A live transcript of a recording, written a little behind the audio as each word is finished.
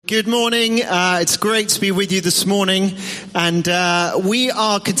Good morning. It's great to be with you this morning. And we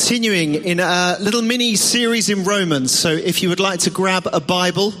are continuing in a little mini series in Romans. So if you would like to grab a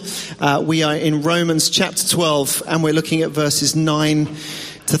Bible, we are in Romans chapter 12 and we're looking at verses 9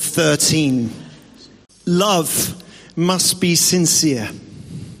 to 13. Love must be sincere.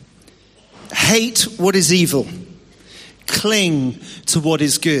 Hate what is evil. Cling to what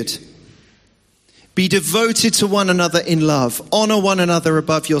is good. Be devoted to one another in love. Honor one another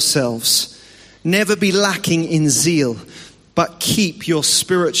above yourselves. Never be lacking in zeal, but keep your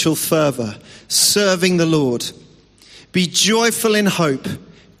spiritual fervor, serving the Lord. Be joyful in hope,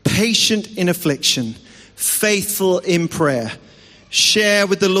 patient in affliction, faithful in prayer. Share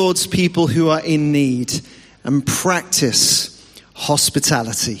with the Lord's people who are in need, and practice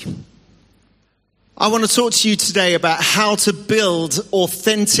hospitality. I want to talk to you today about how to build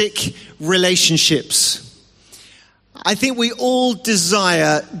authentic relationships. I think we all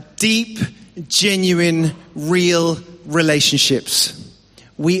desire deep, genuine, real relationships.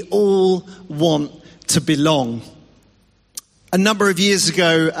 We all want to belong. A number of years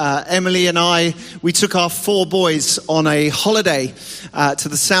ago, Emily and I, we took our 4 boys on a holiday to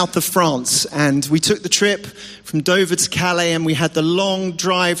the south of France. And we took the trip from Dover to Calais, and we had the long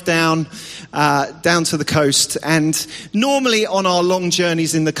drive down to the coast. And normally on our long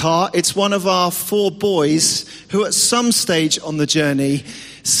journeys in the car, it's one of our 4 boys who at some stage on the journey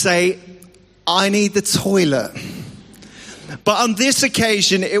say, "I need the toilet." But on this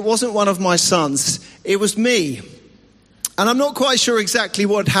occasion, it wasn't one of my sons, it was me. And I'm not quite sure exactly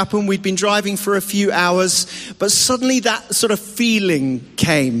what happened. We'd been driving for a few hours, but suddenly that sort of feeling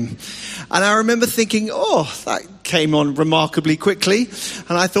came. And I remember thinking, that came on remarkably quickly.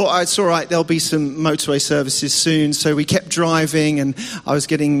 And I thought, it's all right, there'll be some motorway services soon. So we kept driving, and I was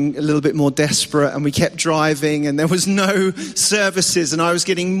getting a little bit more desperate, and we kept driving, and there was no services, and I was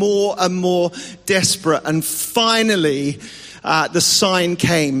getting more and more desperate. And finally, the sign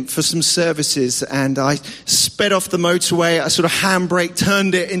came for some services, and I sped off the motorway. I sort of handbrake,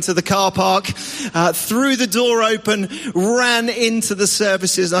 turned it into the car park, threw the door open, ran into the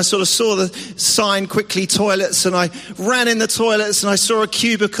services, and I sort of saw the sign quickly, toilets, and I ran in the toilets, and I saw a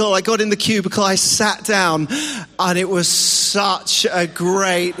cubicle. I got in the cubicle, I sat down, and it was such a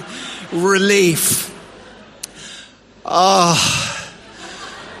great relief.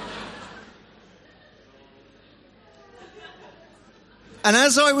 And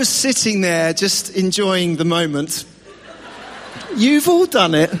as I was sitting there just enjoying the moment, you've all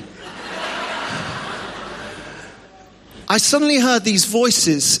done it, I suddenly heard these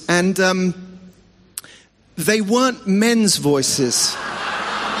voices, and they weren't men's voices.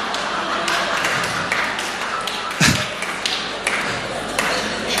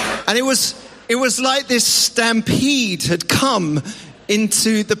 And it was like this stampede had come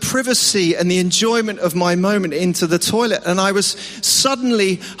into the privacy and the enjoyment of my moment into the toilet. And I was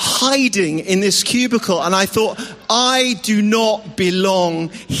suddenly hiding in this cubicle, and I thought, I do not belong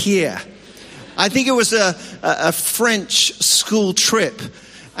here. I think it was a French school trip,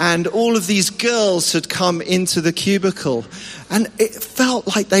 and all of these girls had come into the cubicle, and it felt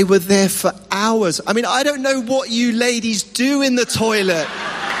like they were there for hours. I mean, I don't know what you ladies do in the toilet,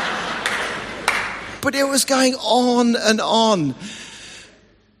 but it was going on and on.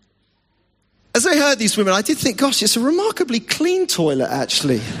 As I heard these women, I did think, gosh, it's a remarkably clean toilet,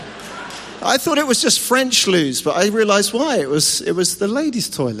 actually. I thought it was just French loos, but I realized why. It was the ladies'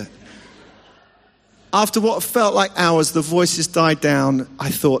 toilet. After what felt like hours, the voices died down. I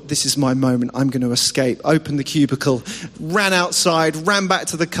thought, this is my moment. I'm going to escape. Opened the cubicle, ran outside, ran back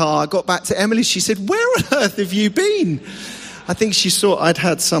to the car, got back to Emily. She said, "Where on earth have you been?" I think she saw I'd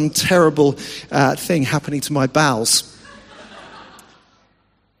had some terrible thing happening to my bowels.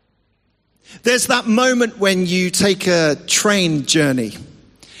 There's that moment when you take a train journey,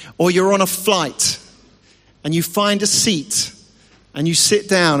 or you're on a flight, and you find a seat, and you sit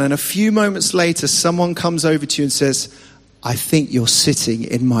down, and a few moments later, someone comes over to you and says, "I think you're sitting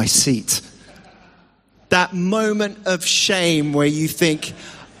in my seat." That moment of shame where you think,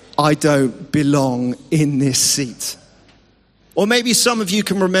 I don't belong in this seat. Or maybe some of you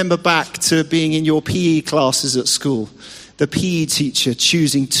can remember back to being in your PE classes at school. The PE teacher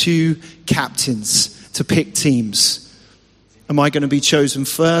choosing 2 captains to pick teams. Am I going to be chosen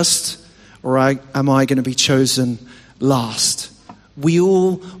first, or am I going to be chosen last? We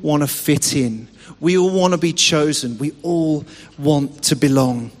all want to fit in. We all want to be chosen. We all want to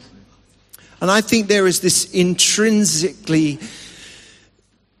belong. And I think there is this intrinsically,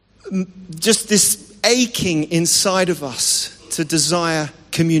 just this aching inside of us to desire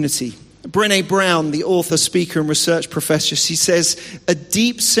community. Brené Brown, the author, speaker, and research professor, she says, a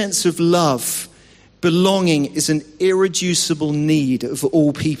deep sense of love, belonging is an irreducible need of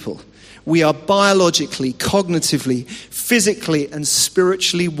all people. We are biologically, cognitively, physically, and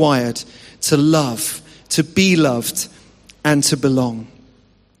spiritually wired to love, to be loved, and to belong.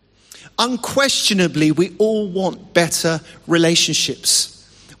 Unquestionably, we all want better relationships.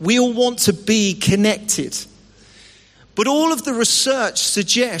 We all want to be connected. But all of the research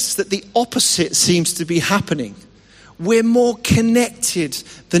suggests that the opposite seems to be happening. We're more connected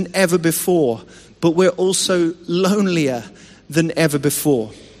than ever before, but we're also lonelier than ever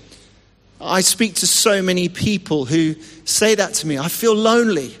before. I speak to so many people who say that to me. I feel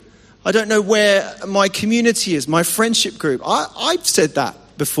lonely. I don't know where my community is, my friendship group. I've said that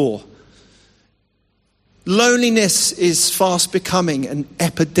before. Loneliness is fast becoming an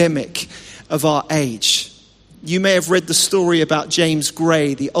epidemic of our age. You may have read the story about James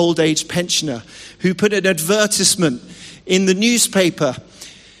Gray, the old age pensioner, who put an advertisement in the newspaper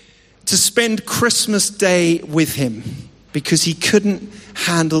to spend Christmas Day with him because he couldn't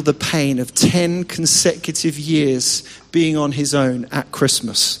handle the pain of 10 consecutive years being on his own at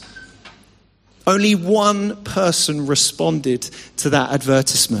Christmas. Only one person responded to that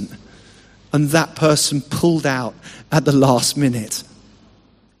advertisement, and that person pulled out at the last minute.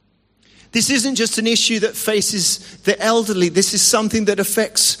 This isn't just an issue that faces the elderly. This is something that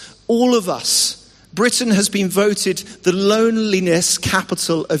affects all of us. Britain has been voted the loneliness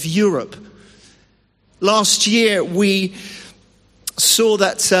capital of Europe. Last year, we saw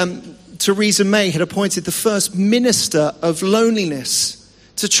that Theresa May had appointed the first minister of loneliness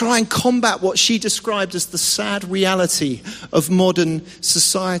to try and combat what she described as the sad reality of modern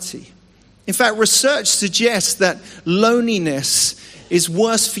society. In fact, research suggests that loneliness is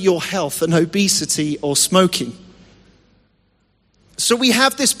worse for your health than obesity or smoking. So we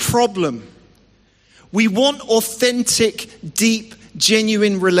have this problem. We want authentic, deep,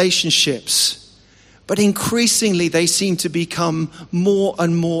 genuine relationships. But increasingly, they seem to become more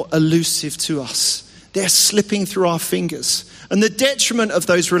and more elusive to us. They're slipping through our fingers. And the detriment of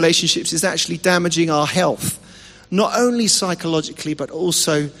those relationships is actually damaging our health, not only psychologically, but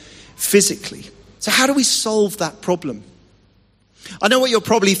also physically. So how do we solve that problem? I know what you're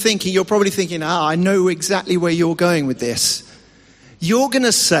probably thinking. You're probably thinking, I know exactly where you're going with this. You're going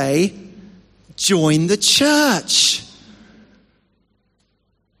to say, join the church.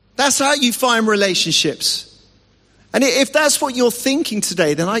 That's how you find relationships. And if that's what you're thinking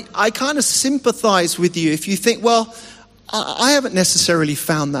today, then I kind of sympathize with you if you think, well, I haven't necessarily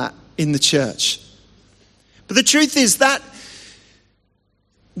found that in the church. But the truth is that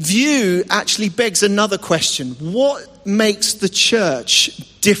view actually begs another question. What makes the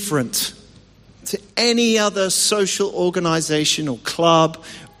church different to any other social organization or club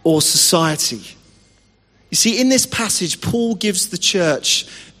or society? You see, in this passage, Paul gives the church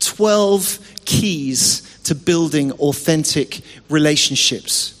 12 keys to building authentic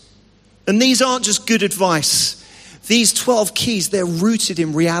relationships. And these aren't just good advice. These 12 keys, they're rooted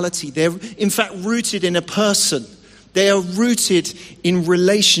in reality. They're, in fact, rooted in a person. They are rooted in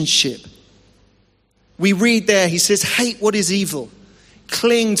relationship. We read there, he says, hate what is evil.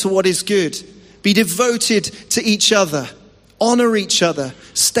 Cling to what is good. Be devoted to each other. Honor each other.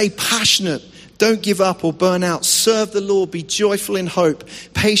 Stay passionate. Don't give up or burn out. Serve the Lord. Be joyful in hope.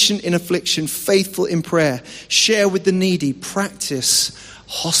 Patient in affliction. Faithful in prayer. Share with the needy. Practice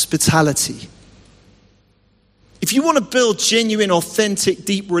hospitality. If you want to build genuine, authentic,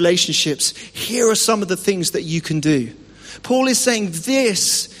 deep relationships, here are some of the things that you can do. Paul is saying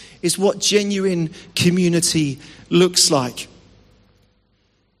this is what genuine community looks like.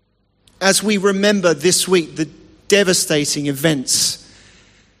 As we remember this week the devastating events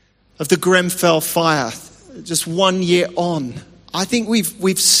of the Grenfell fire, just 1 year on, I think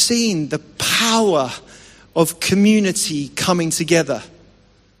we've seen the power of community coming together.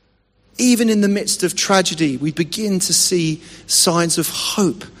 Even in the midst of tragedy, we begin to see signs of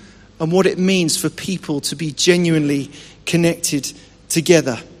hope and what it means for people to be genuinely connected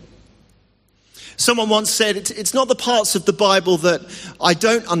together. Someone once said, it's not the parts of the Bible that I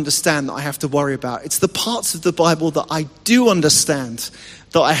don't understand that I have to worry about. It's the parts of the Bible that I do understand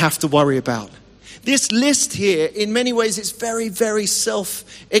that I have to worry about. This list here, in many ways, it's very, very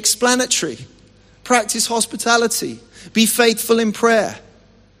self-explanatory. Practice hospitality. Be faithful in prayer.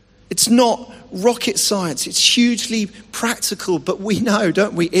 It's not rocket science. It's hugely practical, but we know,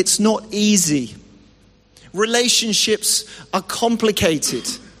 don't we? It's not easy. Relationships are complicated.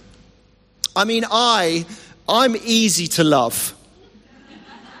 I mean, I'm easy to love.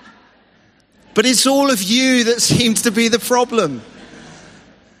 But it's all of you that seems to be the problem.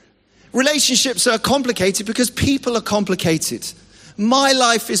 Relationships are complicated because people are complicated. My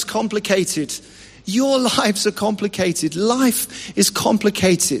life is complicated. Your lives are complicated. Life is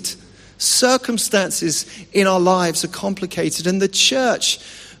complicated. Circumstances in our lives are complicated. And the church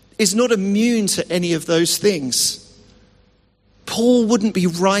is not immune to any of those things. Paul wouldn't be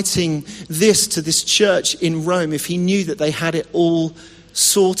writing this to this church in Rome if he knew that they had it all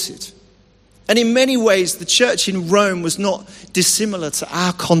sorted. And in many ways, the church in Rome was not dissimilar to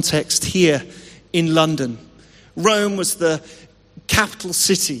our context here in London. Rome was the capital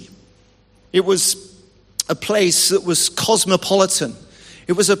city. It was a place that was cosmopolitan.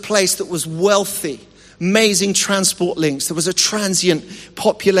 It was a place that was wealthy, amazing transport links. There was a transient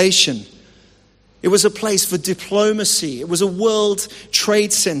population. It was a place for diplomacy. It was a world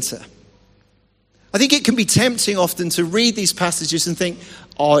trade center. I think it can be tempting often to read these passages and think,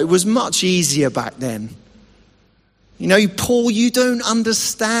 oh, it was much easier back then. You know, Paul, you don't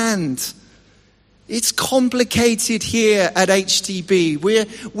understand. It's complicated here at HTB.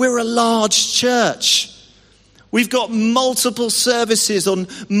 We're a large church. We've got multiple services on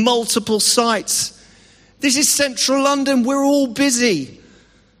multiple sites. This is central London. We're all busy.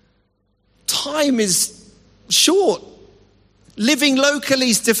 Time is short. Living locally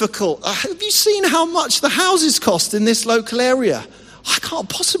is difficult. Have you seen how much the houses cost in this local area? I can't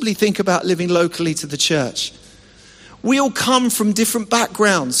possibly think about living locally to the church. We all come from different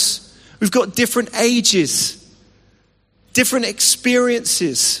backgrounds. We've got different ages, different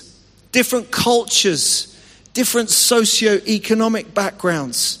experiences, different cultures, different socio-economic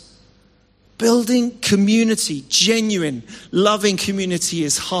backgrounds. Building community, genuine, loving community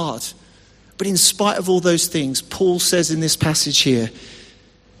is hard. But in spite of all those things, Paul says in this passage here,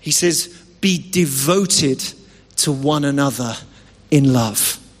 he says, be devoted to one another in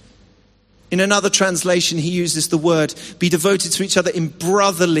love. In another translation, he uses the word, be devoted to each other in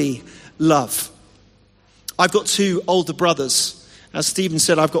brotherly love. I've got 2 older brothers. As Stephen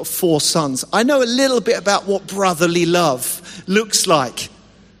said, I've got 4 sons. I know a little bit about what brotherly love looks like.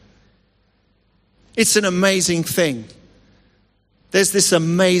 It's an amazing thing. There's this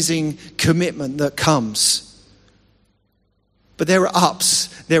amazing commitment that comes. But there are ups,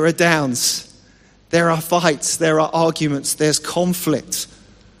 there are downs, there are fights, there are arguments, there's conflict.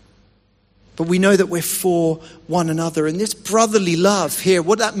 But we know that we're for one another. And this brotherly love here,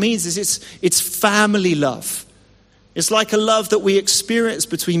 what that means is it's family love. It's like a love that we experience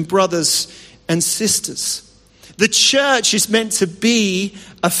between brothers and sisters. The church is meant to be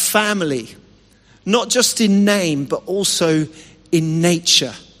a family, not just in name, but also in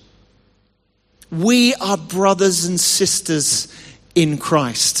nature. We are brothers and sisters in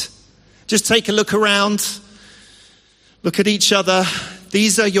Christ. Just take a look around. Look at each other.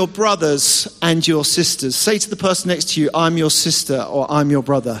 These are your brothers and your sisters. Say to the person next to you, I'm your sister or I'm your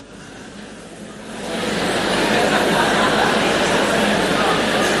brother.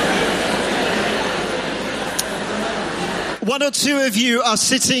 One or two of you are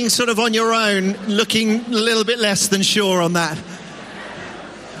sitting sort of on your own, looking a little bit less than sure on that.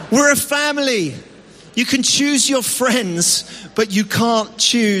 We're a family. You can choose your friends, but you can't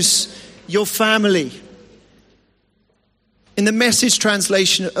choose your family. In the Message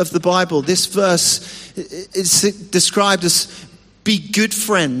translation of the Bible, this verse is described as be good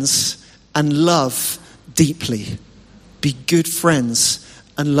friends and love deeply. Be good friends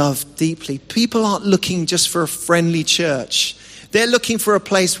and love deeply. People aren't looking just for a friendly church. They're looking for a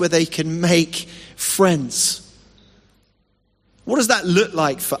place where they can make friends. What does that look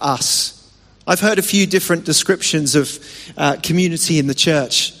like for us? I've heard a few different descriptions of community in the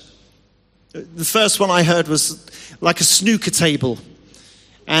church. The first one I heard was like a snooker table.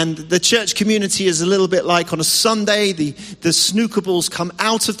 And the church community is a little bit like on a Sunday, the snooker balls come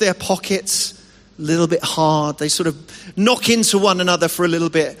out of their pockets, a little bit hard. They sort of knock into one another for a little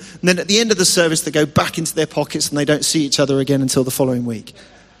bit. And then at the end of the service, they go back into their pockets and they don't see each other again until the following week.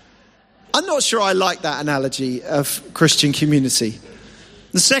 I'm not sure I like that analogy of Christian community.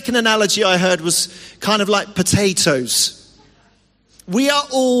 The second analogy I heard was kind of like potatoes. We are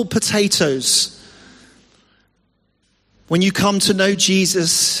all potatoes. When you come to know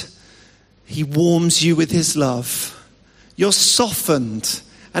Jesus, he warms you with his love. You're softened.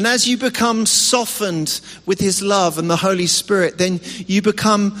 And as you become softened with his love and the Holy Spirit, then you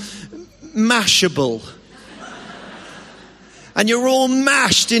become mashable. And you're all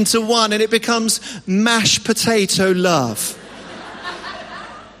mashed into one and it becomes mashed potato love.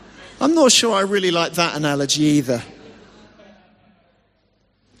 I'm not sure I really like that analogy either.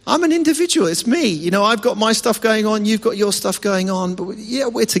 I'm an individual. It's me. You know, I've got my stuff going on. You've got your stuff going on. But yeah,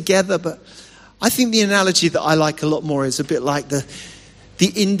 we're together. But I think the analogy that I like a lot more is a bit like the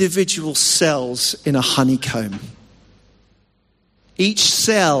the individual cells in a honeycomb. Each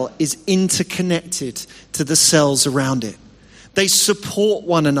cell is interconnected to the cells around it. They support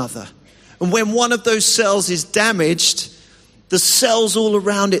one another. And when one of those cells is damaged, the cells all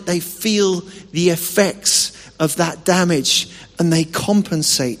around it, they feel the effects of that damage and they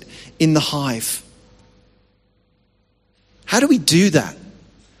compensate in the hive. How do we do that?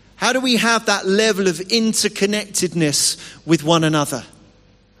 How do we have that level of interconnectedness with one another?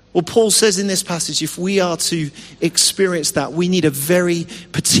 Well, Paul says in this passage, if we are to experience that, we need a very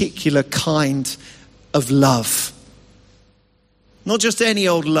particular kind of love. Not just any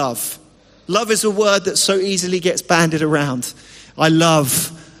old love. Love is a word that so easily gets bandied around. I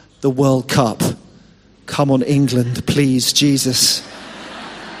love the World Cup. Come on, England, please, Jesus.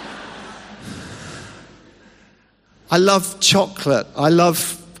 I love chocolate. I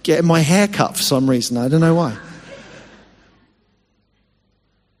love getting my hair cut for some reason. I don't know why.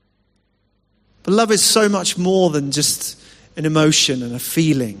 But love is so much more than just an emotion and a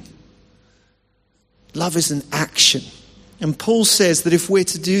feeling. Love is an action. And Paul says that if we're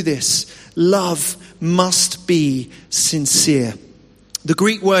to do this, love must be sincere. The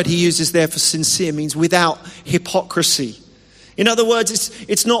Greek word he uses there for sincere means without hypocrisy. In other words,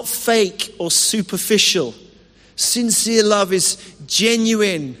 it's not fake or superficial. Sincere love is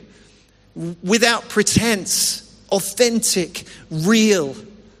genuine, without pretense, authentic, real.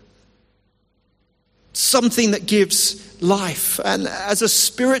 Something that gives life. And as a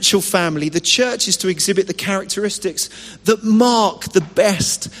spiritual family, the church is to exhibit the characteristics that mark the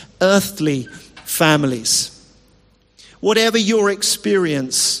best earthly families. Whatever your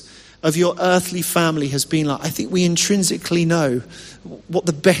experience of your earthly family has been like, I think we intrinsically know what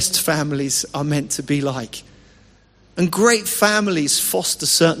the best families are meant to be like. And great families foster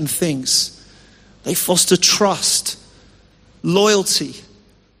certain things. They foster trust, loyalty.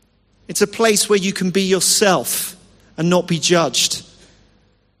 It's a place where you can be yourself and not be judged.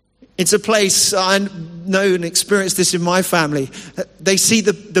 It's a place, I know and experienced this in my family. They see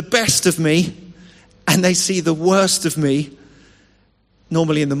the best of me and they see the worst of me,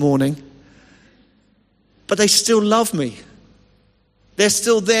 normally in the morning. But they still love me. They're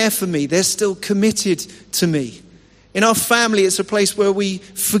still there for me. They're still committed to me. In our family, it's a place where we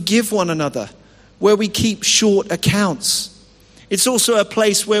forgive one another, where we keep short accounts. It's also a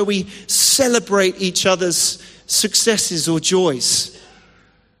place where we celebrate each other's successes or joys.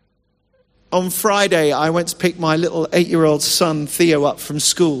 On Friday, I went to pick my little 8-year-old son, Theo, up from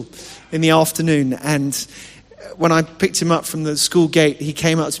school in the afternoon. And when I picked him up from the school gate, he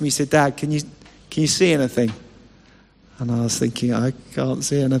came up to me and said, Dad, can you see anything? And I was thinking, I can't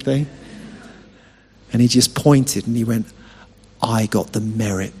see anything. And he just pointed and he went, I got the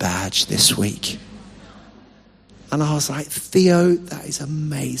merit badge this week. And I was like, Theo, that is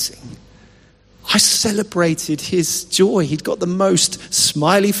amazing. I celebrated his joy. He'd got the most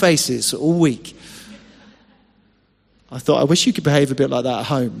smiley faces all week. I thought, I wish you could behave a bit like that at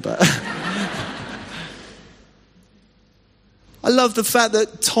home. But I love the fact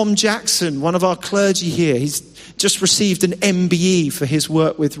that Tom Jackson, one of our clergy here, he's just received an MBE for his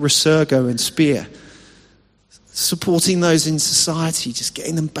work with Resurgo and Spear. Supporting those in society, just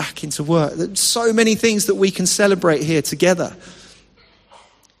getting them back into work. There's so many things that we can celebrate here together.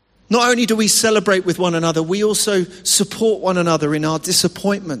 Not only do we celebrate with one another, we also support one another in our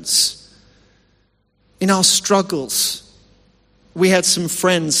disappointments, in our struggles. We had some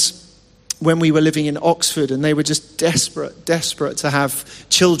friends when we were living in Oxford and they were just desperate to have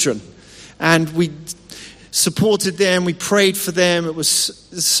children. And we supported them, we prayed for them. It was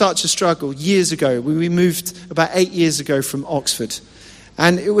such a struggle. Years ago, we moved about 8 years ago from Oxford.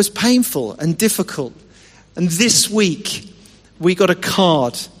 And it was painful and difficult. And this week, we got a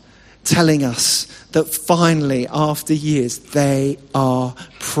card telling us that finally, after years, they are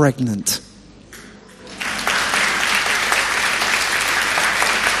pregnant.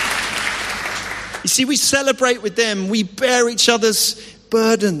 You see, we celebrate with them. We bear each other's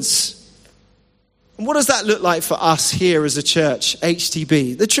burdens. And what does that look like for us here as a church,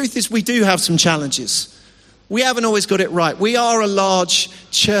 HTB? The truth is we do have some challenges. We haven't always got it right. We are a large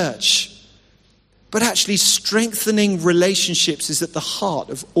church. But actually strengthening relationships is at the heart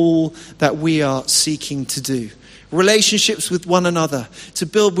of all that we are seeking to do. Relationships with one another, to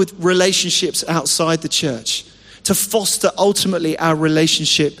build with relationships outside the church, to foster ultimately our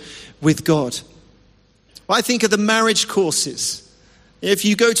relationship with God. I think of the marriage courses. If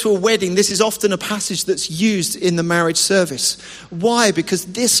you go to a wedding, this is often a passage that's used in the marriage service. Why? Because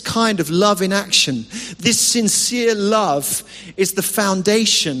this kind of love in action, this sincere love, is the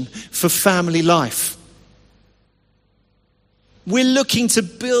foundation for family life. We're looking to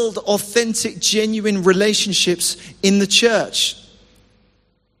build authentic, genuine relationships in the church.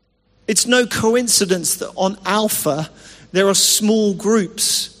 It's no coincidence that on Alpha, there are small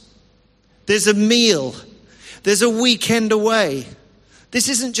groups. There's a meal. There's a weekend away. This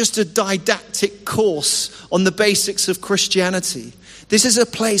isn't just a didactic course on the basics of Christianity. This is a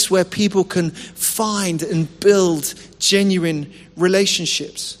place where people can find and build genuine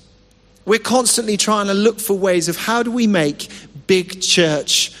relationships. We're constantly trying to look for ways of how do we make big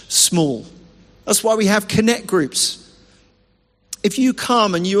church small. That's why we have connect groups. If you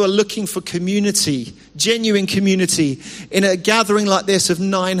come and you are looking for community, genuine community, in a gathering like this of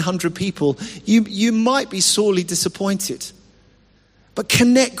 900 people, you might be sorely disappointed. But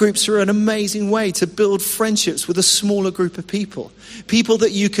connect groups are an amazing way to build friendships with a smaller group of people. People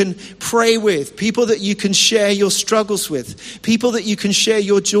that you can pray with, people that you can share your struggles with, people that you can share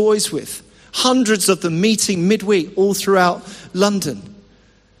your joys with. Hundreds of them meeting midweek all throughout London.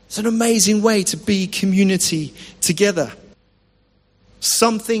 It's an amazing way to be community together.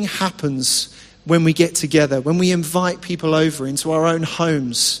 Something happens when we get together, when we invite people over into our own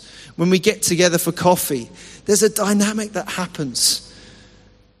homes, when we get together for coffee. There's a dynamic that happens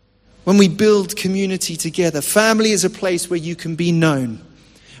when we build community together. Family is a place where you can be known,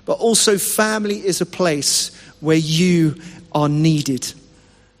 but also family is a place where you are needed.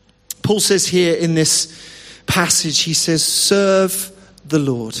 Paul says here in this passage, he says, serve the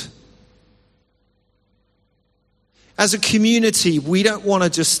Lord. As a community, we don't want to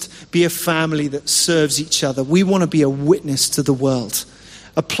just be a family that serves each other. We want to be a witness to the world,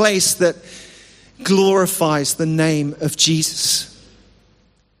 a place that glorifies the name of Jesus.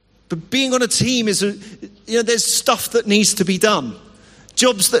 But being on a team is, there's stuff that needs to be done,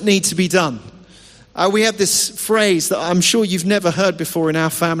 jobs that need to be done. We have this phrase that I'm sure you've never heard before in our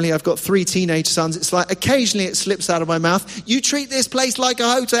family. I've got 3 teenage sons. It's like occasionally it slips out of my mouth. You treat this place like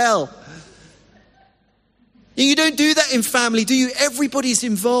a hotel. You don't do that in family, do you? Everybody's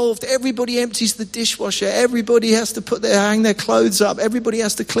involved. Everybody empties the dishwasher. Everybody has to hang their clothes up. Everybody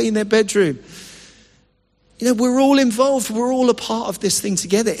has to clean their bedroom. We're all involved. We're all a part of this thing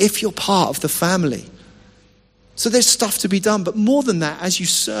together if you're part of the family. So there's stuff to be done. But more than that, as you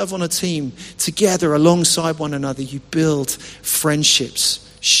serve on a team together alongside one another, you build friendships,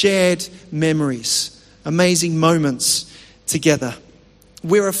 shared memories, amazing moments together.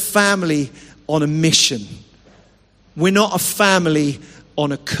 We're a family on a mission. We're not a family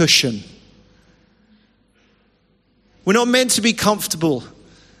on a cushion. We're not meant to be comfortable.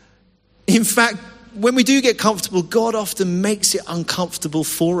 In fact, when we do get comfortable, God often makes it uncomfortable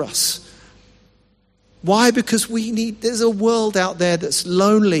for us. Why? Because there's a world out there that's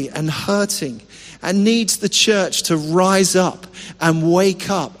lonely and hurting and needs the church to rise up and wake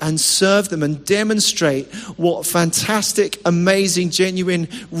up and serve them and demonstrate what fantastic, amazing, genuine,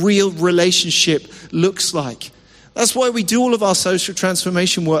 real relationship looks like. That's why we do all of our social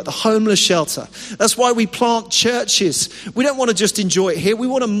transformation work, the homeless shelter. That's why we plant churches. We don't want to just enjoy it here. We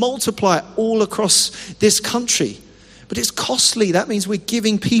want to multiply it all across this country. But it's costly. That means we're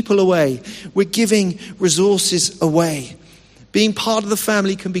giving people away. We're giving resources away. Being part of the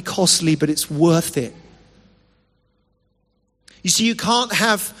family can be costly, but it's worth it. You see, you can't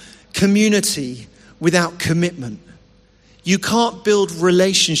have community without commitment. You can't build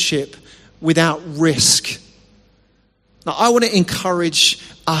relationship without risk. Now, I want to encourage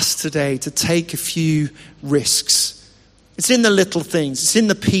us today to take a few risks. It's in the little things. It's in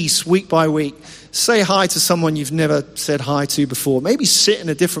the peace week by week. Say hi to someone you've never said hi to before. Maybe sit in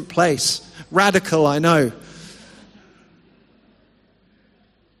a different place. Radical, I know.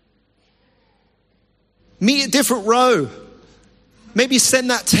 Meet a different row. Maybe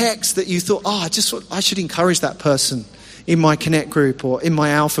send that text that you thought, I should encourage that person in my Connect group or in my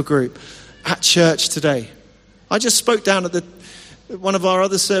Alpha group at church today. I just spoke down at one of our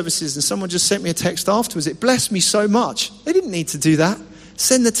other services and someone just sent me a text afterwards. It blessed me so much. They didn't need to do that.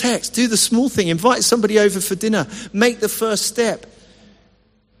 Send the text. Do the small thing. Invite somebody over for dinner. Make the first step.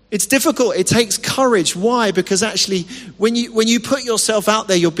 It's difficult. It takes courage. Why? Because actually, when you put yourself out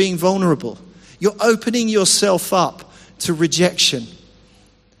there, you're being vulnerable. You're opening yourself up to rejection.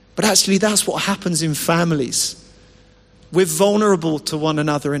 But actually, that's what happens in families. We're vulnerable to one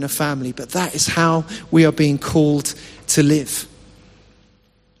another in a family, but that is how we are being called to live.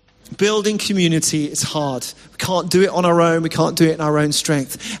 Building community is hard. We can't do it on our own. We can't do it in our own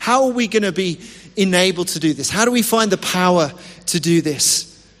strength. How are we going to be enabled to do this? How do we find the power to do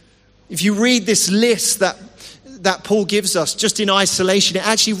this? If you read this list that Paul gives us just in isolation, it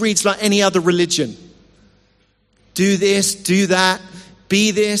actually reads like any other religion. Do this, do that,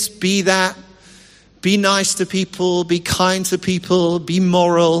 be this, be that. be nice to people, be kind to people, be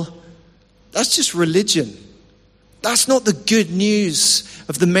moral. That's just religion. That's not the good news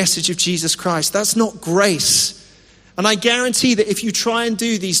of the message of Jesus Christ. That's not grace. And I guarantee that if you try and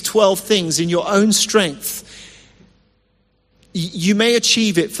do these 12 things in your own strength, you may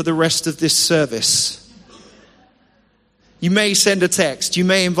achieve it for the rest of this service. You may send a text, you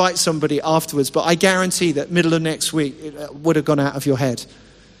may invite somebody afterwards, but I guarantee that middle of next week it would have gone out of your head.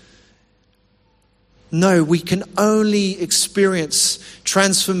 No, we can only experience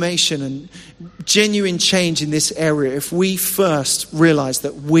transformation and genuine change in this area if we first realize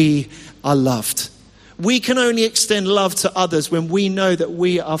that we are loved. We can only extend love to others when we know that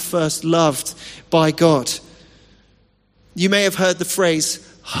we are first loved by God. You may have heard the phrase,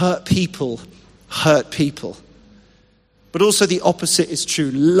 hurt people, hurt people. But also the opposite is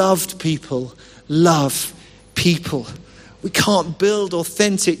true. Loved people love people. We can't build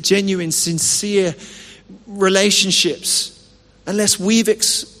authentic, genuine, sincere relationships unless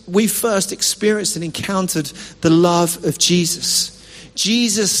we've first experienced and encountered the love of Jesus.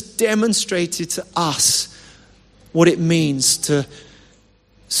 Jesus demonstrated to us what it means to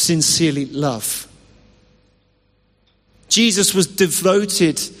sincerely love. Jesus was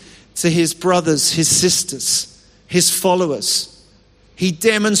devoted to his brothers, his sisters, his followers. He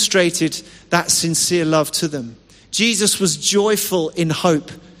demonstrated that sincere love to them. Jesus was joyful in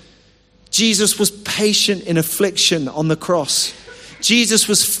hope. Jesus was patient in affliction on the cross. Jesus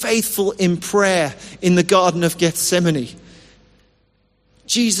was faithful in prayer in the Garden of Gethsemane.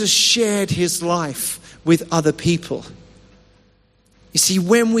 Jesus shared his life with other people. You see,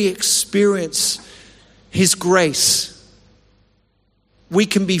 when we experience his grace, we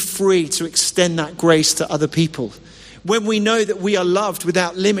can be free to extend that grace to other people. When we know that we are loved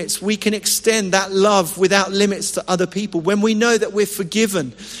without limits, we can extend that love without limits to other people. When we know that we're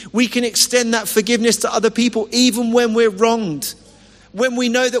forgiven, we can extend that forgiveness to other people even when we're wronged. When we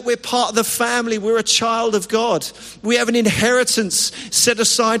know that we're part of the family, we're a child of God. We have an inheritance set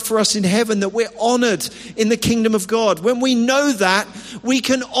aside for us in heaven, that we're honored in the kingdom of God. When we know that, we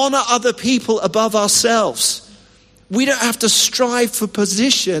can honor other people above ourselves. We don't have to strive for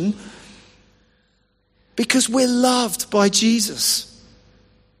position because we're loved by Jesus.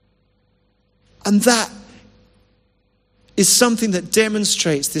 And that is something that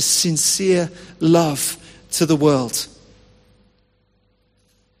demonstrates this sincere love to the world.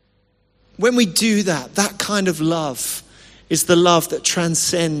 When we do that, that kind of love is the love that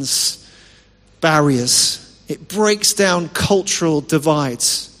transcends barriers. It breaks down cultural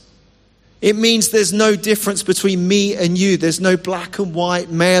divides. It means there's no difference between me and you. There's no black and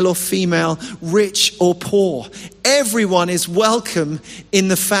white, male or female, rich or poor. Everyone is welcome in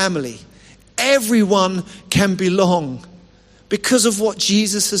the family. Everyone can belong. Because of what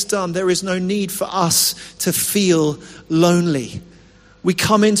Jesus has done, there is no need for us to feel lonely. We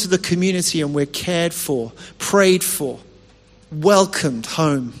come into the community and we're cared for, prayed for, welcomed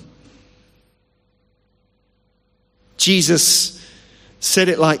home. Jesus said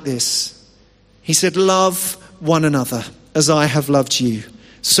it like this. He said, love one another as I have loved you.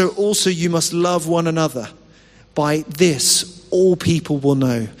 So also you must love one another. By this, all people will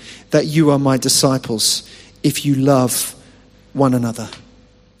know that you are my disciples if you love one another.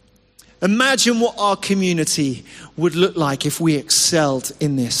 Imagine what our community would look like if we excelled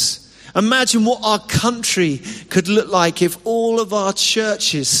in this. Imagine what our country could look like if all of our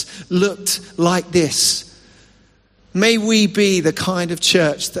churches looked like this. May we be the kind of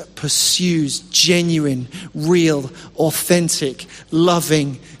church that pursues genuine, real, authentic,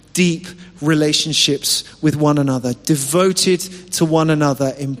 loving, deep relationships with one another, devoted to one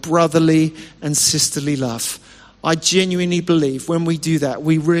another in brotherly and sisterly love. I genuinely believe when we do that,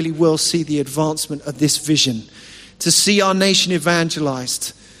 we really will see the advancement of this vision, to see our nation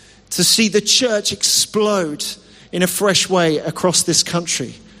evangelized, to see the church explode in a fresh way across this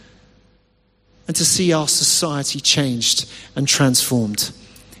country, and to see our society changed and transformed.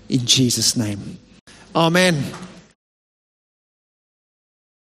 In Jesus' name. Amen.